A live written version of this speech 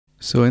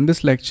So in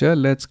this lecture,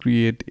 let's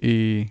create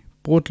a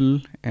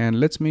portal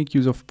and let's make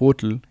use of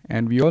portal.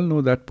 And we all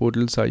know that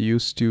portals are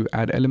used to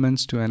add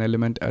elements to an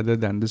element other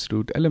than this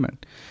root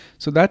element.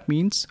 So that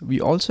means we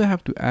also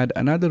have to add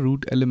another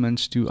root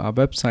element to our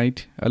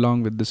website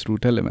along with this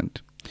root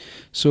element.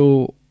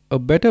 So a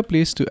better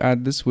place to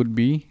add this would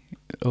be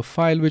a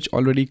file which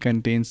already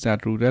contains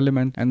that root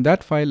element, and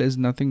that file is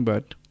nothing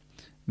but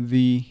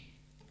the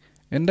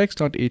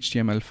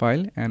index.html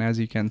file. And as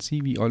you can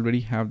see, we already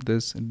have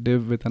this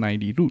div with an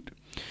id root.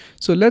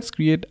 So let's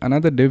create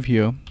another div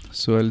here.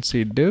 So I'll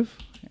say div,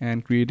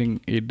 and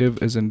creating a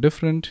div isn't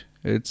different.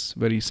 It's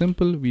very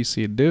simple. We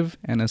say div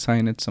and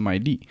assign it some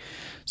id.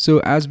 So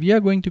as we are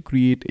going to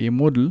create a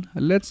modal,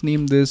 let's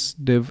name this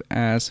div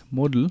as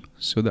modal.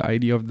 So the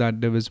id of that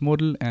div is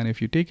modal. And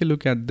if you take a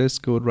look at this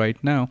code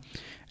right now,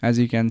 as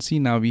you can see,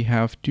 now we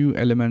have two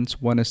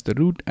elements. One is the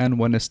root and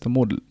one is the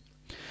modal.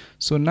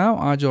 So now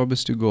our job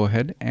is to go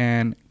ahead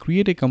and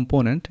create a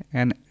component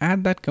and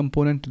add that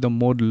component to the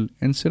modal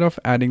instead of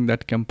adding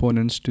that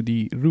components to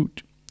the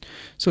root.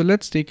 So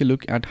let's take a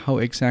look at how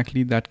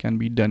exactly that can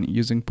be done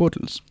using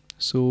portals.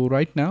 So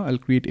right now I'll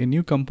create a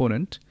new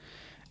component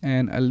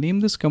and I'll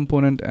name this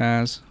component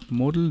as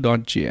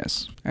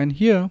modal.js. And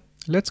here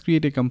let's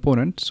create a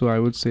component. So I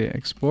would say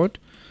export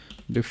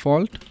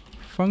default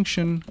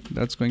function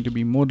that's going to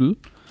be modal.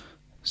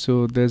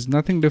 So there's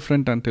nothing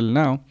different until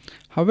now.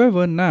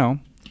 However, now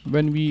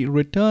when we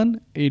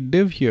return a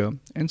div here,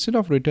 instead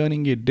of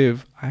returning a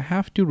div, I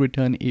have to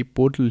return a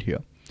portal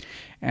here.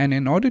 And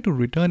in order to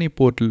return a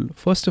portal,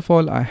 first of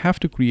all, I have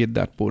to create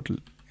that portal.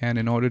 And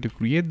in order to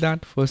create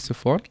that, first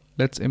of all,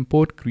 let's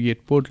import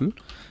create portal.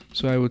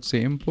 So I would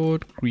say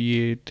import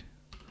create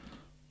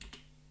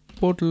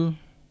portal,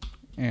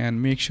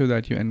 and make sure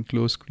that you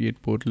enclose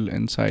create portal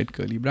inside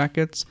curly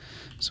brackets.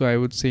 So I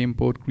would say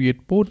import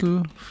create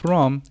portal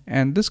from,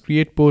 and this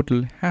create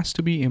portal has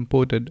to be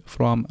imported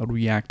from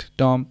React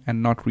DOM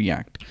and not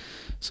React.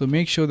 So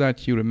make sure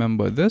that you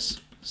remember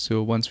this.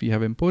 So once we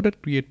have imported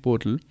create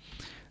portal,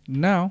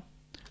 now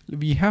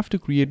we have to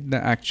create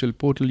the actual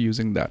portal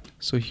using that.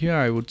 So here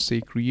I would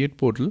say create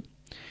portal,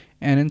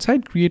 and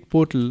inside create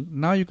portal,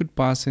 now you could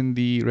pass in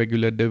the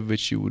regular div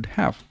which you would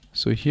have.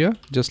 So here,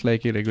 just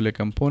like a regular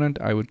component,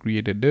 I would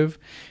create a div,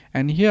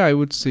 and here I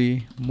would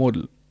say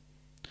modal.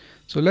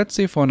 So let's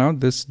say for now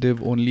this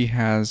div only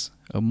has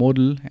a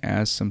modal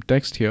as some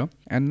text here.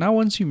 And now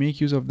once you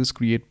make use of this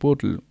create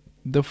portal,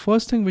 the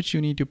first thing which you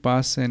need to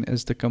pass in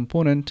is the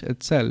component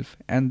itself,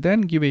 and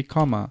then give a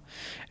comma,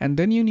 and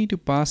then you need to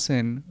pass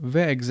in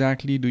where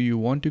exactly do you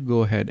want to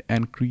go ahead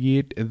and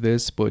create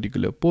this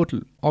particular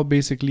portal, or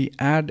basically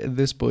add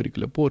this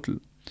particular portal.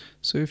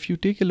 So if you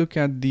take a look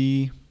at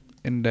the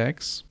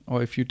index,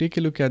 or if you take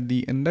a look at the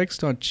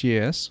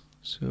index.js,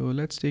 so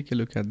let's take a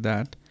look at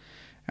that.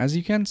 As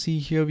you can see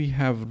here, we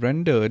have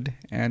rendered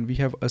and we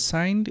have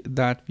assigned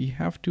that we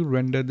have to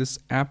render this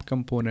app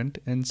component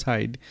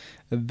inside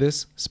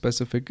this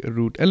specific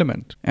root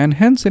element. And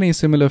hence in a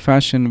similar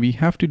fashion, we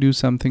have to do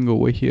something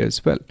over here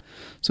as well.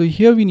 So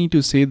here we need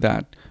to say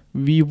that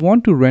we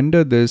want to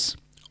render this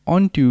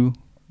onto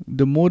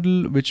the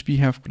modal which we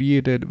have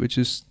created, which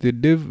is the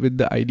div with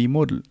the id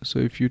modal. So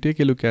if you take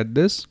a look at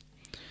this,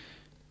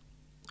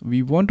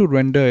 we want to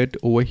render it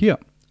over here.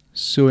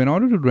 So in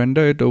order to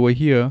render it over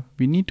here,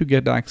 we need to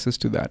get access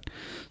to that.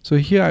 So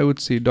here I would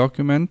say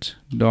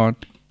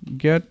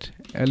document.get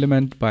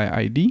element by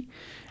id,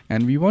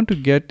 and we want to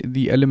get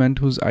the element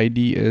whose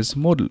id is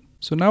modal.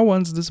 So now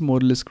once this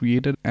modal is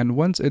created and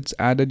once it's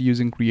added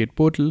using create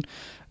portal,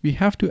 we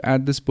have to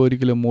add this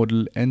particular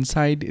modal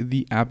inside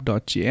the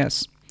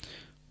app.js.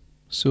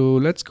 So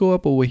let's go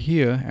up over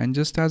here, and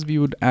just as we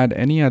would add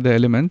any other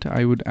element,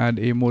 I would add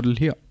a modal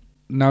here.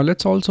 Now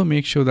let's also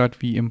make sure that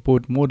we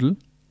import modal.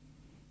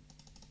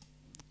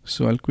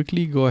 So I'll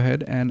quickly go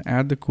ahead and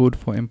add the code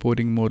for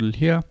importing modal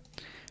here.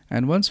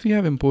 And once we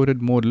have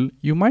imported modal,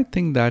 you might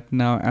think that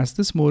now as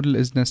this modal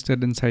is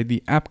nested inside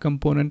the app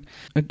component,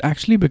 it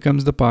actually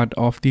becomes the part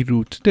of the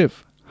root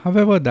div.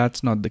 However,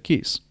 that's not the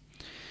case.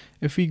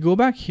 If we go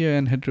back here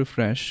and hit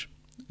refresh,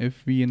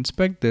 if we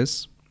inspect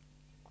this,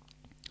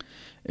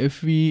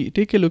 if we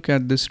take a look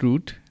at this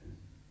root,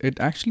 it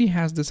actually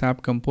has this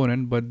app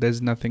component, but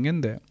there's nothing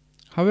in there.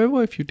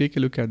 However, if you take a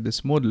look at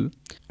this modal,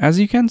 as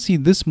you can see,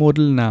 this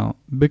modal now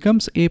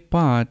becomes a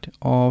part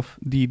of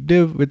the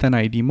div with an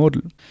id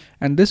modal.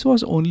 And this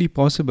was only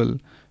possible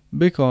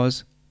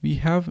because we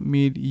have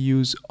made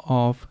use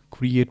of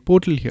create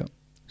portal here.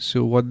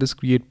 So what this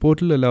create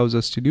portal allows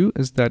us to do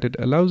is that it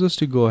allows us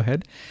to go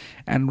ahead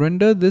and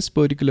render this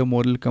particular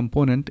modal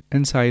component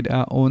inside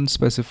our own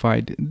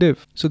specified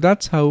div. So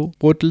that's how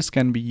portals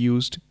can be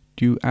used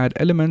to add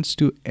elements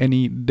to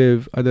any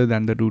div other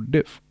than the root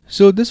div.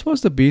 So this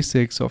was the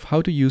basics of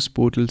how to use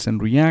portals in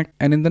React,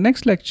 and in the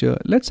next lecture,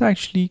 let's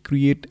actually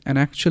create an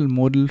actual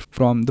modal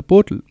from the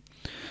portal.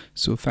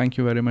 So thank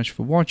you very much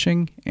for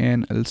watching,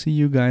 and I'll see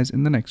you guys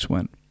in the next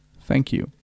one. Thank you.